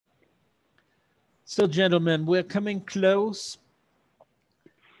So, gentlemen, we're coming close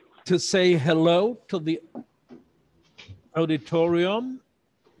to say hello to the auditorium,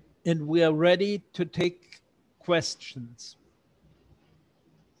 and we are ready to take questions.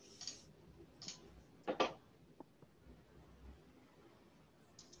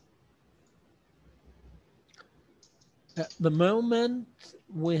 At the moment,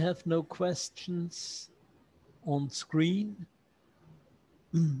 we have no questions on screen.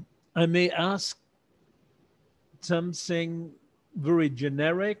 I may ask something very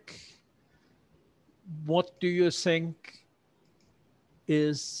generic. What do you think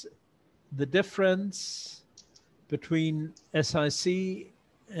is the difference between SiC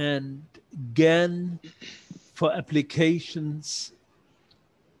and GaN for applications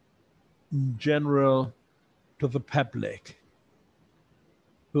in general to the public?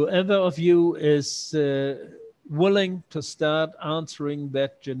 Whoever of you is willing to start answering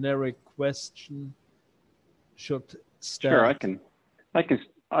that generic question should start. Sure, I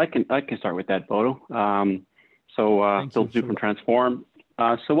can start with that, Bodo. Phil Zhu from Transphorm.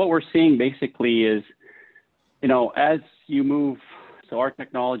 So what we're seeing basically is, as you move, so our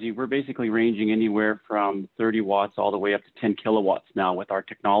technology, we're basically ranging anywhere from 30 watts all the way up to 10 kilowatts now with our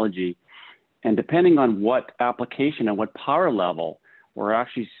technology. And depending on what application and what power level, we're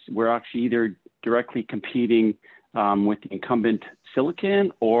actually either directly competing with the incumbent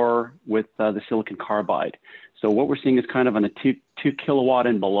silicon or with the silicon carbide. So what we're seeing is kind of on a two kilowatt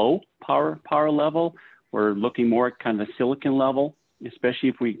and below power level. We're looking more at kind of the silicon level, especially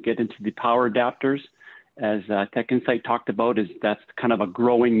if we get into the power adapters, as TechInsights talked about, that's kind of a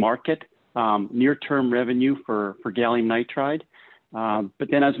growing market, near-term revenue for gallium nitride. But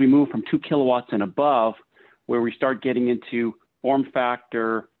then as we move from 2 kilowatts and above, where we start getting into form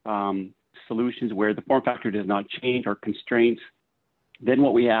factor solutions where the form factor does not change or constraints, then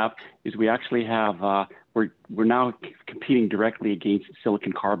what we have is we actually have, we're now competing directly against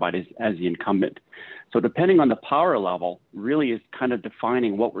silicon carbide as the incumbent. So depending on the power level, really is kind of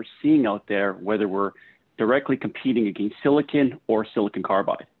defining what we're seeing out there, whether we're directly competing against silicon or silicon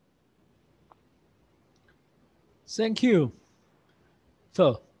carbide. Thank you.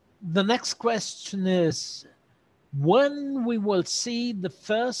 So the next question is, when we will see the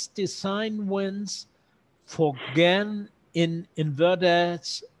first design wins for GaN in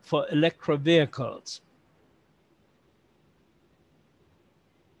inverters for electric vehicles?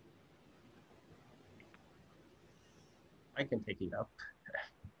 I can take it up.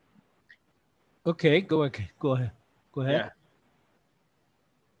 Okay, go ahead. Yeah.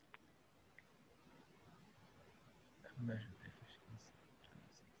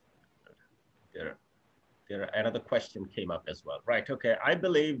 There another question came up as well. Right, okay. I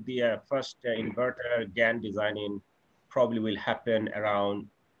believe the first inverter GaN designing probably will happen around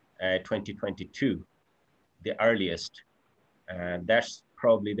 2022, the earliest. And that's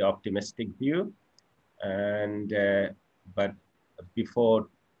probably the optimistic view. And but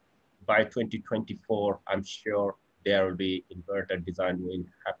by 2024, I'm sure there will be inverter design win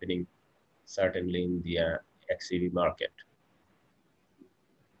happening certainly in the xEV market.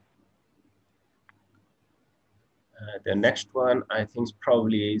 The next one, I think,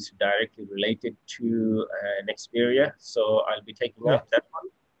 probably is directly related to Nexperia. So I'll be taking up that one.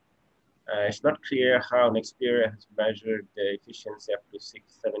 It's not clear how Nexperia has measured the efficiency up to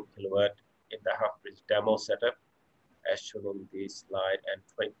 6-7 kilowatt in the half-bridge demo setup, as shown in this slide, and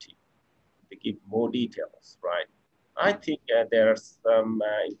 20. They give more details, right? I think there are some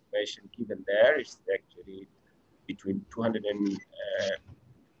information given there. It's actually between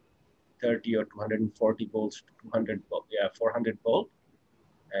 230 or 240 volts to 400 volt,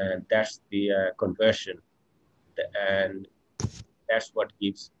 and that's the conversion, and that's what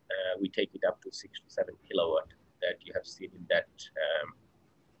gives we take it up to 6 to 7 kilowatt that you have seen in that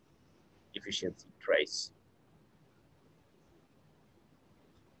efficiency trace.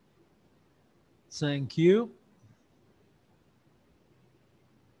 Thank you.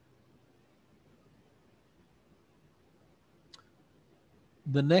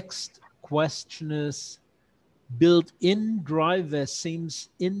 The next question is, built-in driver seems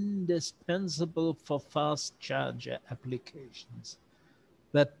indispensable for fast charger applications.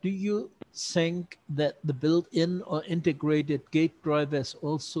 But do you think that the built-in or integrated gate drivers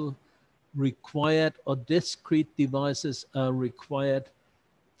also required, or discrete devices are required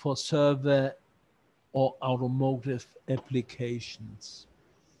for server or automotive applications?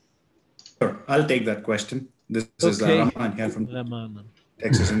 Sure, I'll take that question. This is Raman here from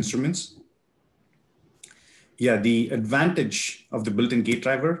Texas Instruments. Yeah, the advantage of the built-in gate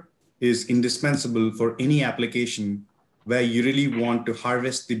driver is indispensable for any application where you really want to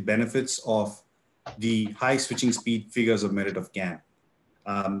harvest the benefits of the high switching speed figures of merit of GaN.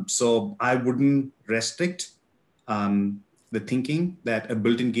 So I wouldn't restrict the thinking that a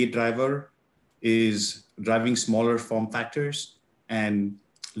built-in gate driver is driving smaller form factors and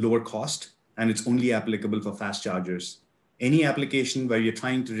lower cost, and it's only applicable for fast chargers. Any application where you're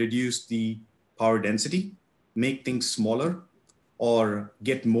trying to reduce the power density, make things smaller, or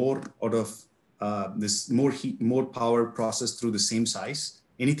get more out of more power processed through the same size,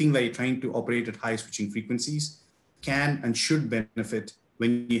 anything where you're trying to operate at high switching frequencies can and should benefit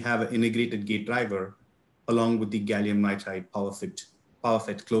when you have an integrated gate driver along with the gallium nitride power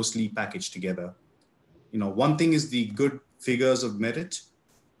FET closely packaged together. One thing is the good figures of merit,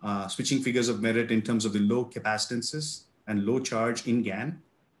 switching figures of merit in terms of the low capacitances and low charge in GaN.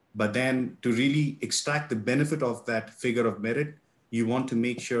 But then to really extract the benefit of that figure of merit, you want to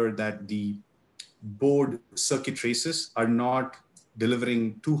make sure that the board circuit traces are not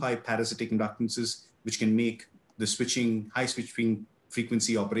delivering too high parasitic inductances, which can make the high switching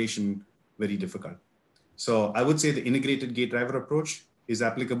frequency operation very difficult. So I would say the integrated gate driver approach is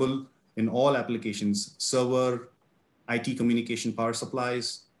applicable in all applications: server, IT communication power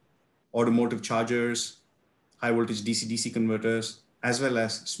supplies, automotive chargers, high voltage DC-DC converters, as well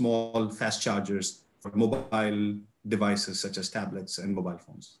as small fast chargers for mobile devices such as tablets and mobile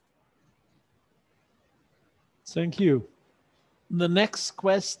phones. Thank you. The next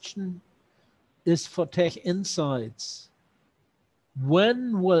question is for TechInsights.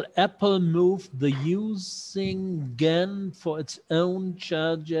 When will Apple move the using GaN for its own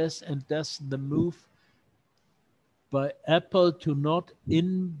chargers, and does the move by Apple to not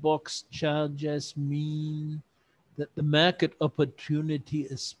inbox chargers mean that the market opportunity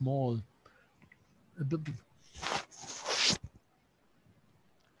is small?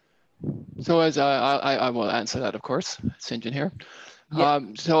 So as I will answer that, of course, Sinjin here. Yeah.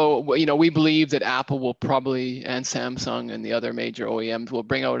 So, we believe that Apple will probably, and Samsung and the other major OEMs will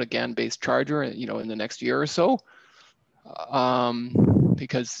bring out a GaN-based charger, in the next year or so,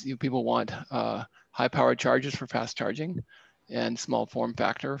 because people want high-powered chargers for fast charging and small form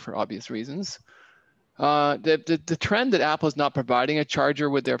factor for obvious reasons. The trend that Apple is not providing a charger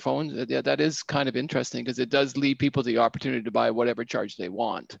with their phones, that is kind of interesting, because it does leave people the opportunity to buy whatever charge they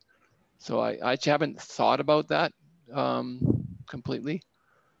want. So I haven't thought about that completely,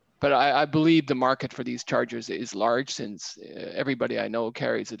 but I believe the market for these chargers is large, since everybody I know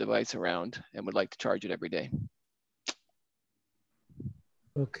carries a device around and would like to charge it every day.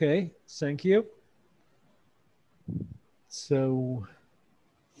 Okay, thank you. So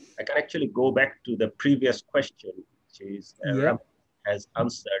I can actually go back to the previous question, which is Ram has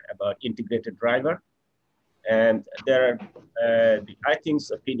answered about integrated driver. And there are, I think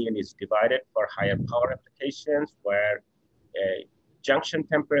opinion is divided for higher power applications where junction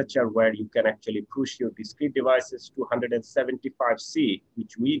temperature, where you can actually push your discrete devices to 175 C,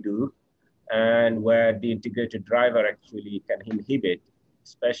 which we do, and where the integrated driver actually can inhibit,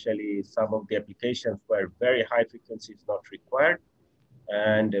 especially some of the applications where very high frequency is not required.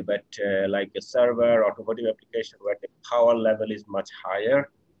 But like a server, automotive application where the power level is much higher,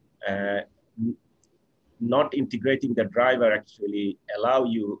 not integrating the driver actually allow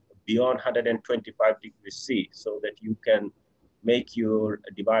you beyond 125 degrees C, so that you can make your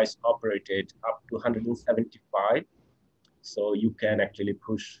device operated up to 175. So you can actually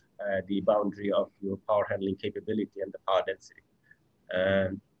push the boundary of your power handling capability and the power density.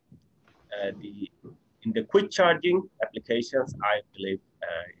 In the quick charging applications, I believe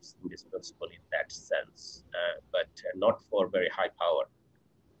it's indispensable in that sense, but not for very high power,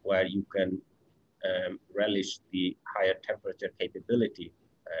 where you can relish the higher temperature capability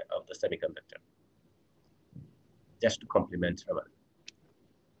of the semiconductor. Just to complement Raman.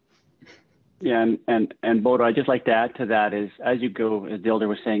 Yeah, and Bodo, I'd just like to add to that is, as you go, as Dilder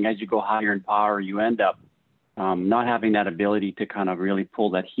was saying, as you go higher in power, you end up not having that ability to kind of really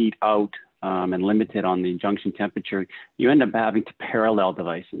pull that heat out and limit it on the junction temperature. You end up having to parallel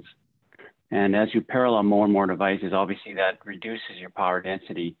devices. And as you parallel more and more devices, obviously that reduces your power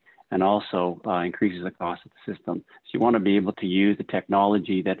density and also increases the cost of the system. So you want to be able to use the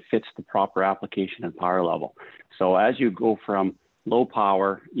technology that fits the proper application and power level. So as you go from low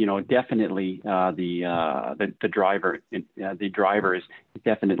power, definitely the driver is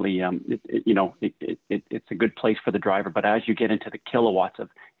definitely it's a good place for the driver. But as you get into the kilowatts of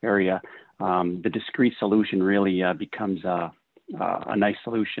area, the discrete solution really becomes a nice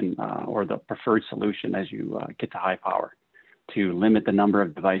solution or the preferred solution as you get to high power, to limit the number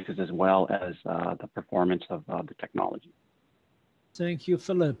of devices as well as the performance of the technology. Thank you,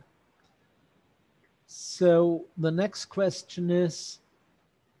 Philip. So the next question is,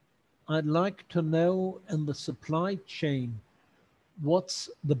 I'd like to know in the supply chain, what's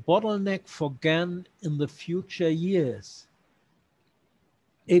the bottleneck for GaN in the future years?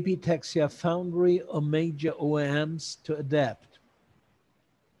 Epitaxia foundry or major OEMs to adapt?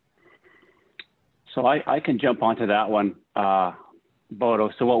 So I can jump onto that one,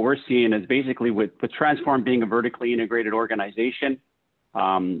 Bodo. So what we're seeing is basically with Transphorm being a vertically integrated organization,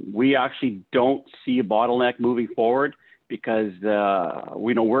 we actually don't see a bottleneck moving forward because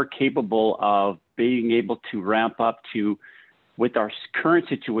we know we're capable of being able to ramp up to, with our current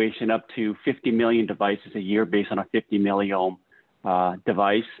situation, up to 50 million devices a year based on a 50 milliohm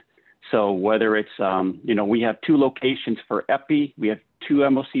device. So whether it's, we have 2 locations for EPI, we have 2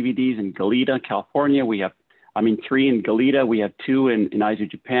 MOCVDs in Goleta, California. We have, 3 in Goleta. We have 2 in Aizu,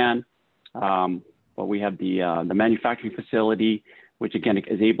 Japan. But we have the manufacturing facility, which again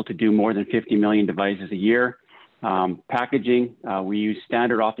is able to do more than 50 million devices a year. Packaging, we use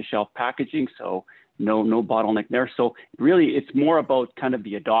standard off-the-shelf packaging, so no bottleneck there. So really, it's more about kind of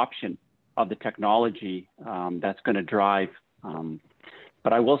the adoption of the technology that's going to drive.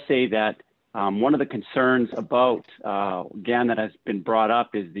 But I will say that one of the concerns about GaN that has been brought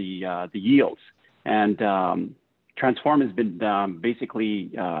up is the yields. And Transphorm has been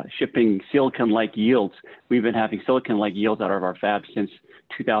basically shipping silicon-like yields. We've been having silicon-like yields out of our fab since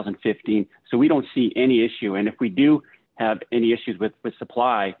 2015. So we don't see any issue. And if we do have any issues with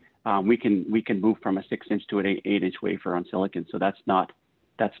supply, we can move from a 6-inch to an 8-inch wafer on silicon. So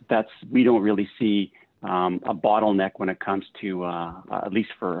we don't really see a bottleneck when it comes to at least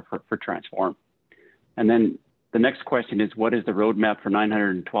for Transphorm. And then the next question is, what is the roadmap for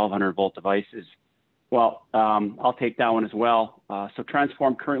 900 and 1200 volt devices? Well, I'll take that one as well. So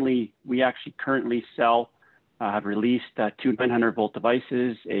Transphorm we actually currently have released 2 900 volt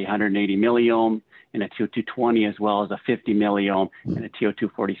devices, a 180 milliohm and a TO220, as well as a 50 milliohm and a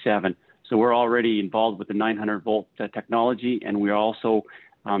TO247. So we're already involved with the 900 volt technology, and we're also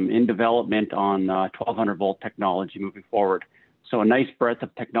in development on 1200 volt technology moving forward. So a nice breadth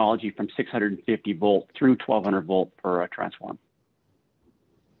of technology from 650 volt through 1200 volt for Transphorm.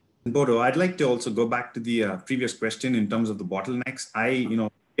 Bodo, I'd like to also go back to the previous question in terms of the bottlenecks.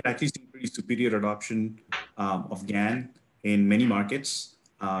 It actually seems pretty superior adoption of GaN in many markets,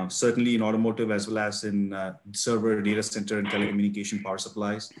 certainly in automotive as well as in server, data center, and telecommunication power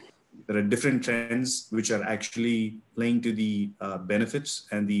supplies. There are different trends which are actually playing to the benefits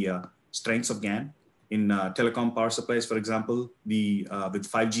and the strengths of GaN. In telecom power supplies, for example, with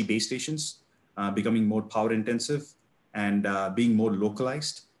 5G base stations becoming more power intensive and being more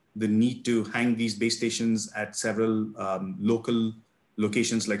localized, the need to hang these base stations at several local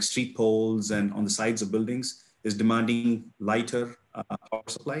locations like street poles and on the sides of buildings is demanding lighter power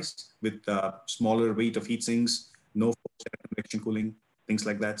supplies with smaller weight of heat sinks, no convection cooling, things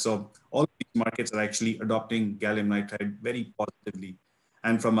like that. So all of these markets are actually adopting gallium nitride very positively.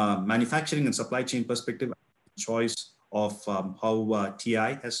 And from a manufacturing and supply chain perspective, the choice of how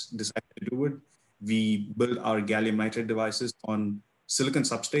TI has decided to do it, we build our gallium nitride devices on silicon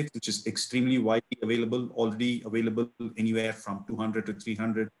substrates, which is extremely widely available, already available anywhere from 200 to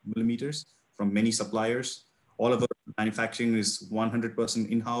 300 millimeters from many suppliers. All of our manufacturing is 100%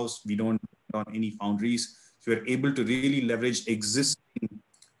 in-house. We don't depend on any foundries. So we're able to really leverage existing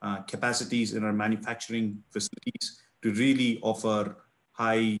capacities in our manufacturing facilities to really offer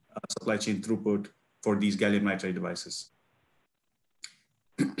high supply chain throughput for these gallium nitride devices.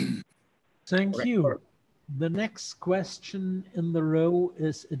 Thank you. The next question in the row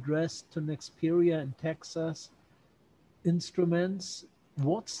is addressed to Nexperia and Texas Instruments.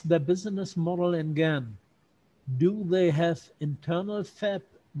 What's their business model in GaN? Do they have internal fab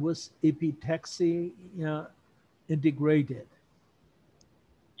with epitaxia integrated?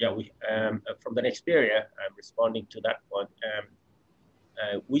 Yeah, from the Nexperia, I'm responding to that one.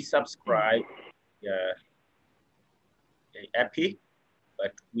 We subscribe EPI,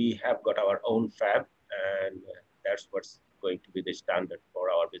 but we have got our own fab, and that's what's going to be the standard for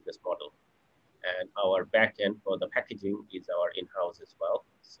our business model. And our backend for the packaging is our in-house as well.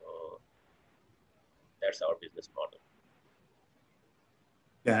 So that's our business model.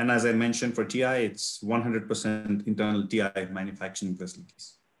 Yeah, and as I mentioned for TI, it's 100% internal TI manufacturing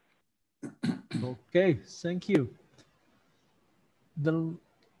facilities. Okay, thank you. The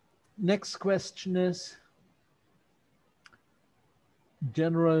next question is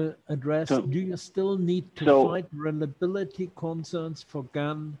general address. Do you still need to fight reliability concerns for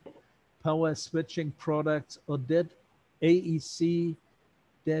GaN power switching products, or did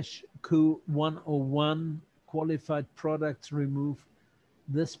AEC-Q101 qualified products remove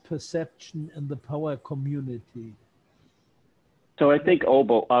this perception in the power community? So I think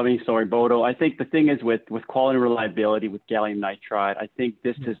Bodo, I think the thing is with quality and reliability with gallium nitride, I think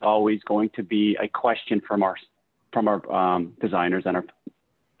this is always going to be a question from our designers and our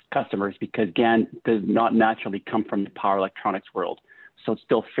customers, because GaN does not naturally come from the power electronics world. So it's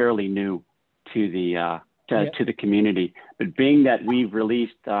still fairly new to the community. But being that we've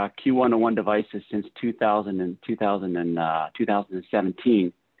released Q101 devices since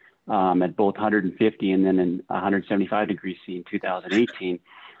 2017, at both 150 and then in 175 degrees C in 2018,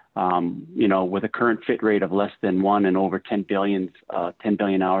 with a current fit rate of less than 1 and over 10 billion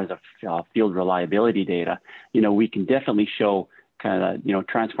hours of field reliability data, we can definitely show kind of,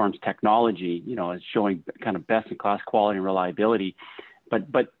 Transphorm's technology, as showing kind of best in class quality and reliability. But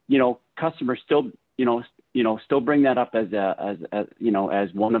customers still, still bring that up as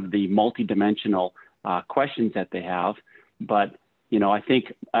one of the multidimensional questions that they have. But I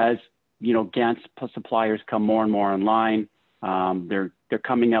think as GaN suppliers come more and more online, they're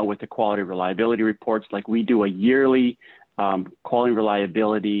coming out with the quality reliability reports. Like we do a yearly quality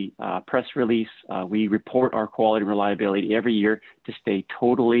reliability press release. We report our quality reliability every year to stay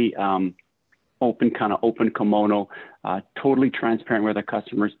totally open kimono, totally transparent with our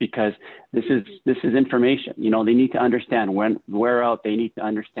customers, because this is information. They need to understand when wear out. They need to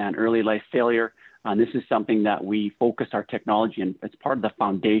understand early life failure. This is something that we focus our technology, and it's part of the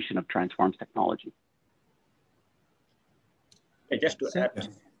foundation of Transphorm's technology. Just to add.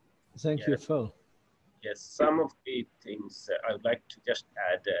 Thank you, Phil. Yes, some of the things I would like to just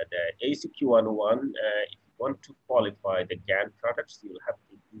add. The ACQ101, if you want to qualify the GaN products, you'll have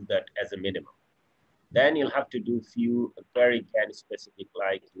to do that as a minimum. Then you'll have to do few very GaN specific,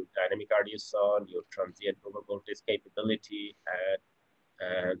 like your dynamic RDSON, your transient over voltage capability,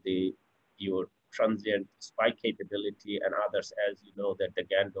 and your transient spike capability, and others, as you know that the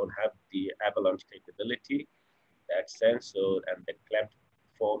GaN don't have the avalanche capability, that sense, and the clamped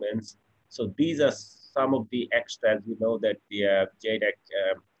performance. So these are some of the extras, that the JDEC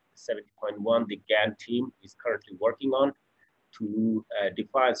 70.1, the GaN team is currently working on to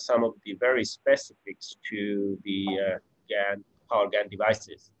define some of the very specifics to the power GaN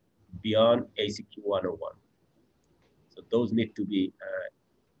devices beyond ACQ101. So those need to be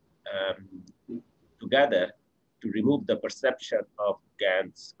together to remove the perception of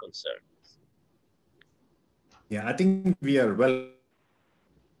GaN's concerns. Yeah, I think we are well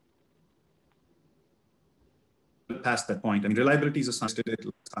past that point. I mean, reliability is a science,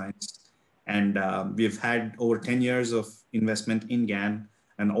 and we've had over 10 years of investment in GaN,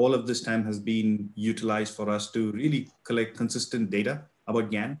 and all of this time has been utilized for us to really collect consistent data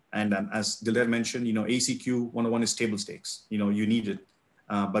about GaN. And as Dilder mentioned, ACQ 101 is table stakes. You need it.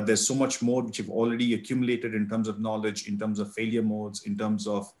 But there's so much more which you've already accumulated in terms of knowledge, in terms of failure modes, in terms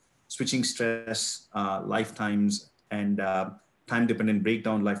of switching stress, lifetimes, and time-dependent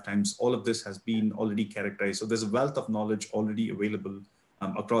breakdown lifetimes. All of this has been already characterized. So there's a wealth of knowledge already available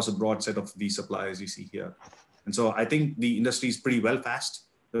across a broad set of these suppliers you see here. And so I think the industry is pretty well past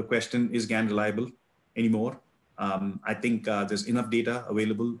the question, is GaN reliable anymore? I think there's enough data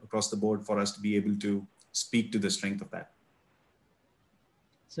available across the board for us to be able to speak to the strength of that.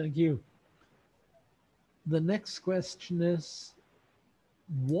 Thank you. The next question is,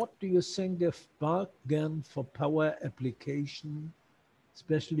 what do you think of bulk GaN for power application,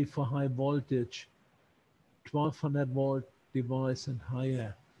 especially for high voltage, 1200 volt device and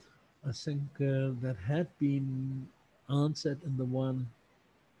higher? I think that had been answered in the one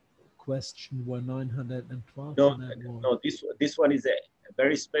question where 900 and 1200 volt. No, this one is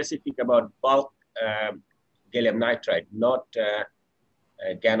very specific about bulk gallium nitride, not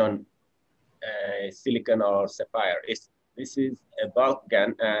GaN on silicon or sapphire. This is a bulk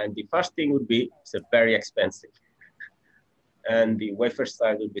GaN, and the first thing would be it's very expensive, and the wafer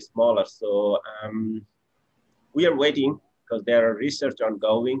size will be smaller. So we are waiting because there are research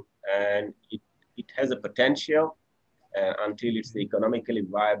ongoing, and it has a potential. Until it's economically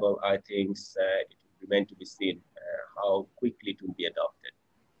viable, I think it will remain to be seen how quickly it will be adopted.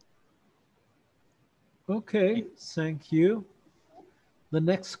 Okay, thank you. The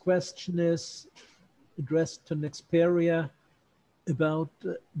next question is addressed to Nexperia about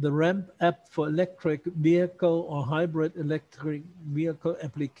the ramp app for electric vehicle or hybrid electric vehicle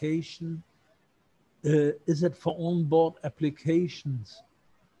application. Is it for onboard applications?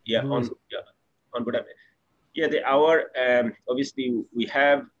 Yeah, onboard. Yeah, obviously we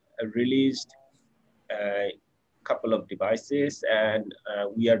have released a couple of devices, and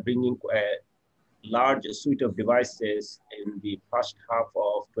we are bringing a large suite of devices in the first half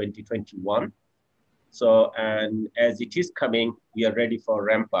of 2021. So, and as it is coming, we are ready for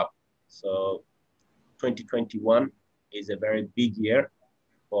ramp up. So 2021, is a very big year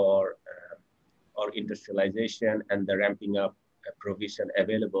for our industrialization and the ramping up provision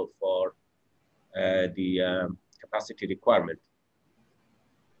available for the capacity requirement.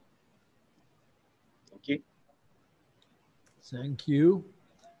 Thank you. Thank you.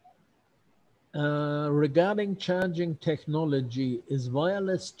 Regarding charging technology, is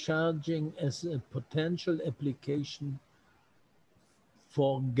wireless charging as a potential application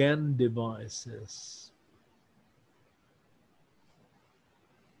for GaN devices?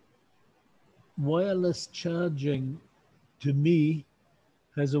 Wireless charging, to me,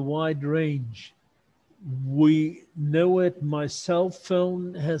 has a wide range. We know it. My cell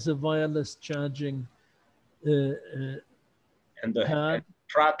phone has a wireless charging and the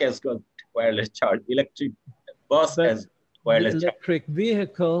truck has got wireless charge. Electric bus has wireless charge. Electric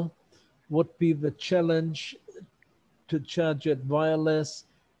vehicle would be the challenge to charge it wireless,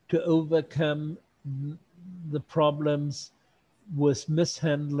 to overcome the problems with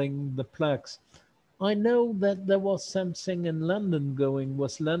mishandling the plugs. I know that there was something in London going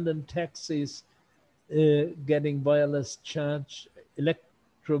with London taxis getting wireless charge,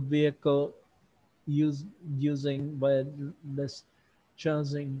 electric vehicle using wireless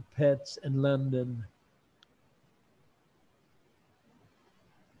charging pads in London.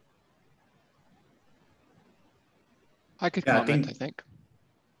 I could comment, I think.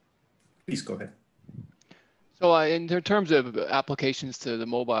 Please go ahead. So in terms of applications to the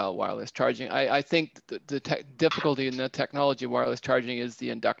mobile wireless charging, I think the difficulty in the technology of wireless charging is the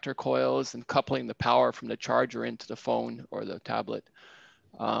inductor coils and coupling the power from the charger into the phone or the tablet.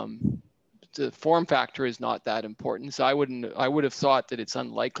 The form factor is not that important. So I would have thought that it's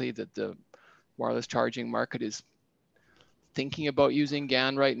unlikely that the wireless charging market is thinking about using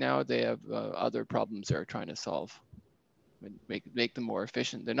GaN right now. They have other problems they're trying to solve. Make them more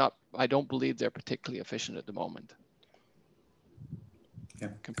efficient. They're not, I don't believe they're particularly efficient at the moment. Yeah,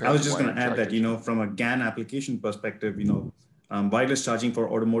 I was just going to add that, you know, from a GaN application perspective, you know, wireless charging for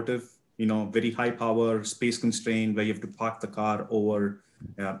automotive, you know, very high power, space constrained, where you have to park the car over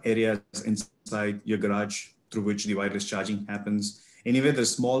areas inside your garage through which the wireless charging happens. Anywhere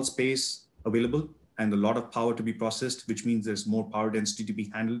there's small space available and a lot of power to be processed, which means there's more power density to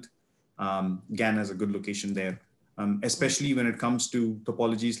be handled. GaN has a good location there. Especially when it comes to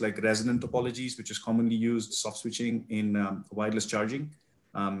topologies like resonant topologies, which is commonly used soft switching in wireless charging.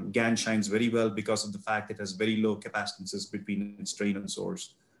 GaN shines very well because of the fact it has very low capacitances between its drain and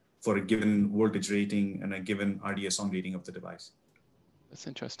source for a given voltage rating and a given RDS on rating of the device. That's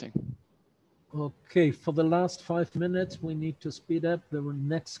interesting. Okay, for the last 5 minutes, we need to speed up. The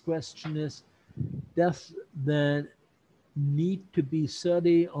next question is, does the need to be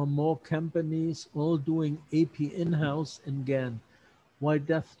 30 or more companies all doing AP in-house in GaN? Why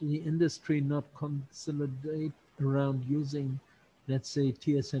does the industry not consolidate around using, let's say,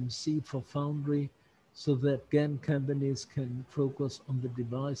 TSMC for foundry so that GaN companies can focus on the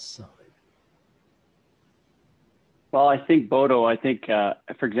device side? Well, I think, Bodo,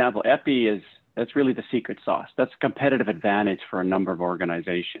 for example, EPI that's really the secret sauce. That's a competitive advantage for a number of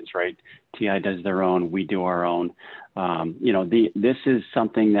organizations, right? TI does their own, we do our own. You know, this is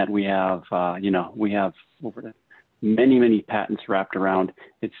something that we have, you know, we have over many patents wrapped around.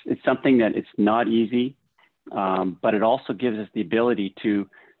 It's something that it's not easy, but it also gives us the ability to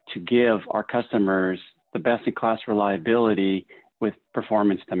give our customers the best-in-class reliability with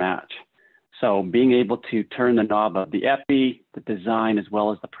performance to match. So being able to turn the knob of the EPI, the design, as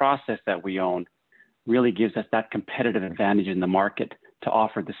well as the process that we own, really gives us that competitive advantage in the market to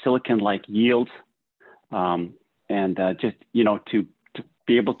offer the silicon-like yields, and just, you know, to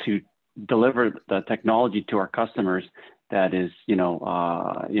be able to deliver the technology to our customers that is,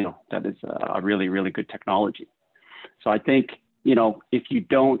 that is a really good technology. So I think, you know, if you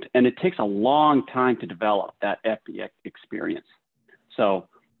don't, and it takes a long time to develop that EPI experience. So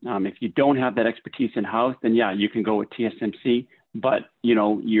if you don't have that expertise in-house, then yeah, you can go with TSMC, but you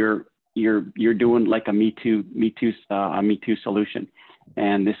know, you're doing like a me too solution.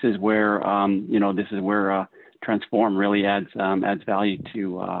 And this is where, Transphorm really adds value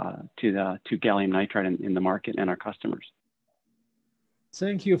to gallium nitride in the market and our customers.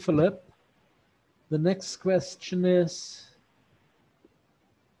 Thank you, Philip. The next question is,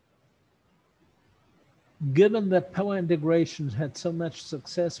 given that power integration had so much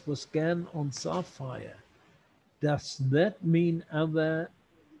success with GaN on Sapphire, does that mean other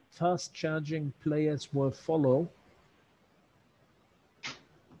fast charging players will follow?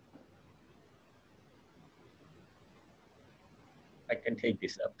 I can take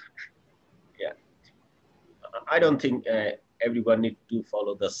this up. Yeah, I don't think everyone needs to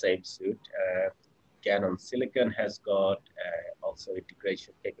follow the same suit. GaN on silicon has got also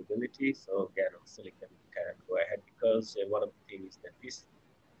integration capability. So GaN on silicon can go ahead because one of the things that this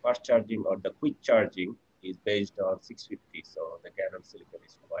fast charging or the quick charging is based on 650. So the GaN on silicon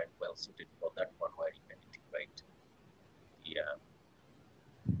is quite well suited for that one, where you can integrate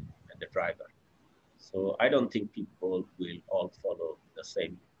the driver. So I don't think people will all follow the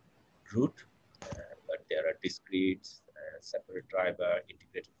same route, but there are discrete, separate driver,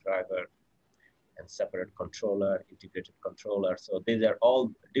 integrated driver, and separate controller, integrated controller. So these are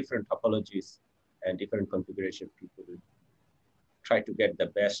all different topologies and different configuration. People will try to get the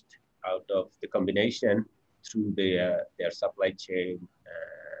best out of the combination through their supply chain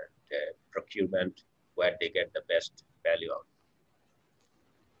and procurement, where they get the best value out.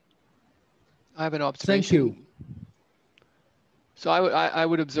 I have an observation. Thank you. So I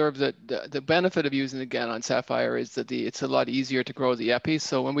would observe that the benefit of using the GaN on Sapphire is that it's a lot easier to grow the epi.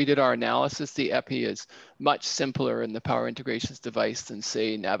 So when we did our analysis, the epi is much simpler in the power integrations device than,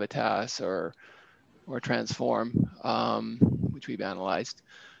 say, Navitas or Transphorm, which we've analyzed.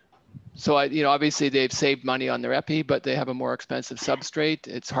 So obviously they've saved money on their epi, but they have a more expensive substrate.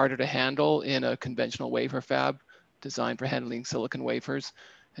 It's harder to handle in a conventional wafer fab designed for handling silicon wafers.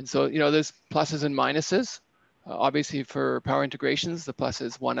 And so, there's pluses and minuses. Obviously for power integrations, the plus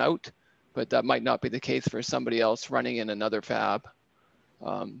is one out, but that might not be the case for somebody else running in another fab.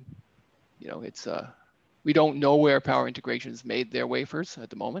 We don't know where power integrations made their wafers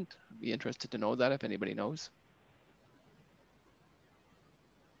at the moment. I'd be interested to know that if anybody knows.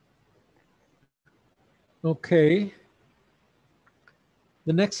 Okay.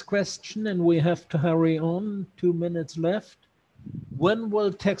 The next question, and we have to hurry on, 2 minutes left. When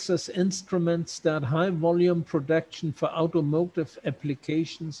will Texas Instruments start high volume production for automotive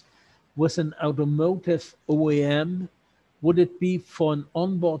applications with an automotive OEM? Would it be for an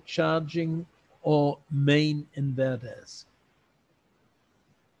onboard charging or main inverters?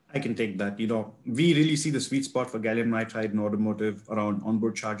 I can take that. We really see the sweet spot for gallium nitride in automotive around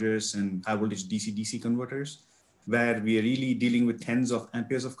onboard chargers and high voltage DC-DC converters, where we are really dealing with tens of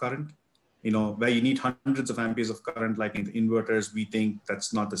amperes of current. Where you need hundreds of amperes of current, like in the inverters, we think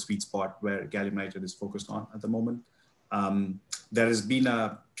that's not the sweet spot where gallium nitride is focused on at the moment. There has been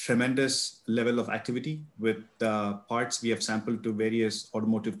a tremendous level of activity with the parts we have sampled to various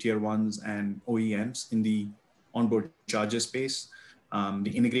automotive tier ones and OEMs in the onboard charger space.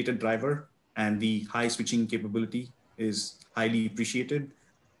 The integrated driver and the high switching capability is highly appreciated.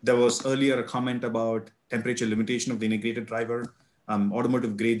 There was earlier a comment about temperature limitation of the integrated driver.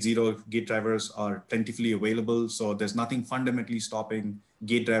 Automotive grade 0 gate drivers are plentifully available. So there's nothing fundamentally stopping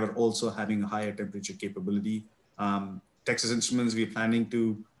gate driver also having a higher temperature capability. Texas Instruments, we're planning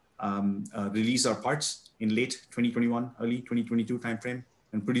to release our parts in late 2021, early 2022 timeframe.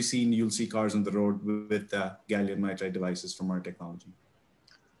 And pretty soon you'll see cars on the road with gallium nitride devices from our technology.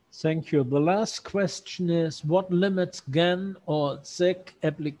 Thank you. The last question is, what limits GaN or SiC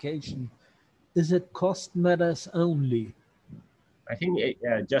application? Is it cost matters only? I think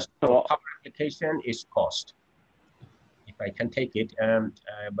just for power application is cost, if I can take it.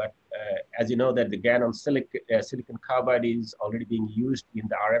 But as you know, that the GaN on silicon carbide is already being used in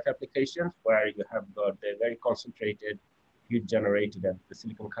the RF applications, where you have got the very concentrated heat generated, and the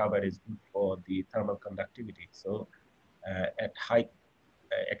silicon carbide is good for the thermal conductivity. So at high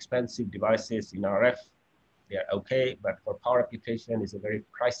expensive devices in RF, they are okay, but for power application is a very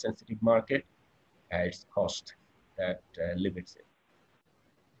price sensitive market. It's cost that limits it.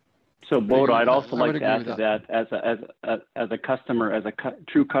 So Bodo, I'd also like to add to that, as a customer,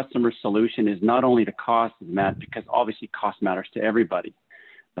 true customer solution is not only the cost, Matt, because obviously cost matters to everybody.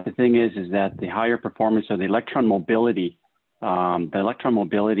 But the thing is that the higher performance or the electron mobility of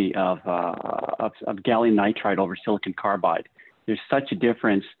gallium nitride over silicon carbide, there's such a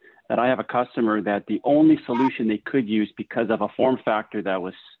difference that I have a customer that the only solution they could use because of a form factor that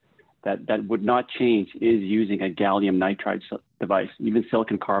would not change is using a gallium nitride device. Even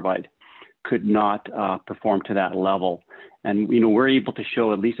silicon carbide could not perform to that level. And we're able to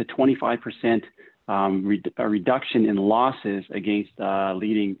show at least a 25% reduction in losses against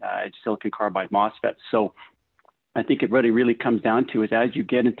leading silicon carbide MOSFETs. So I think it really comes down to is as you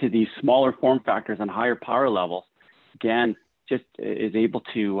get into these smaller form factors and higher power levels, GaN just is able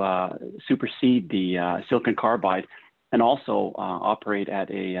to supersede the silicon carbide and also operate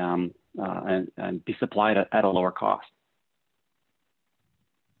at and be supplied at a lower cost.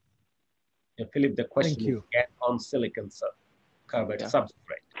 Yeah, Philip, the question is GaN on silicon carbide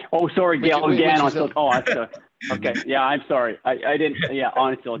substrate. Oh, sorry, GaN on silicon. Oh, okay. Yeah, I'm sorry. I didn't. Yeah,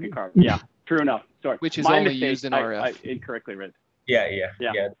 on silicon carbide. Yeah, true enough. Sorry. Which is only used in RF. I incorrectly read. Yeah.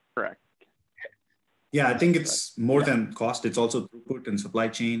 Correct. Yeah, I think it's more than cost. It's also throughput and supply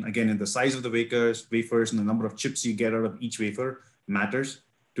chain. Again, in the size of the wafers and the number of chips you get out of each wafer matters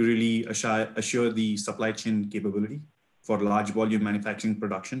to really assure the supply chain capability for large volume manufacturing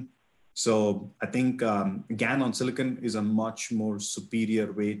production. So I think GaN on silicon is a much more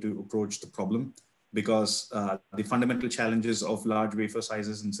superior way to approach the problem, because the fundamental challenges of large wafer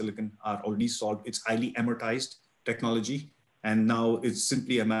sizes in silicon are already solved. It's highly amortized technology. And now it's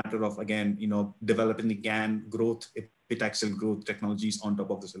simply a matter of, again, developing the GaN growth, epitaxial growth technologies on top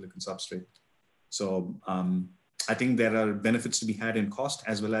of the silicon substrate. So I think there are benefits to be had in cost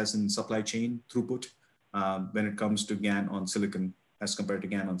as well as in supply chain throughput when it comes to GaN on silicon as compared to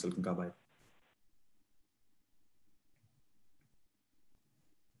GaN on silicon carbide.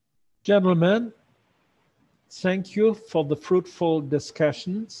 Gentlemen, thank you for the fruitful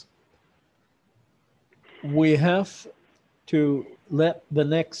discussions. We have to let the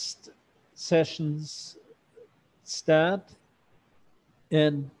next sessions start,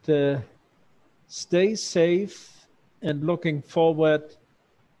 and stay safe and looking forward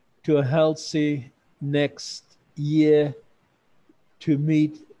to a healthy next year to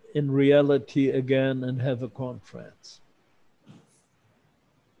meet in reality again and have a conference.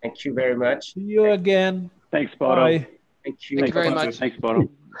 Thank you very much. See you again. Thanks, Bodo. Bye. Thank you. Thank you very much. Thanks, Bodo.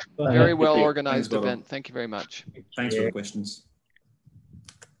 Very well organized event. Thank you very much. Thanks for the questions.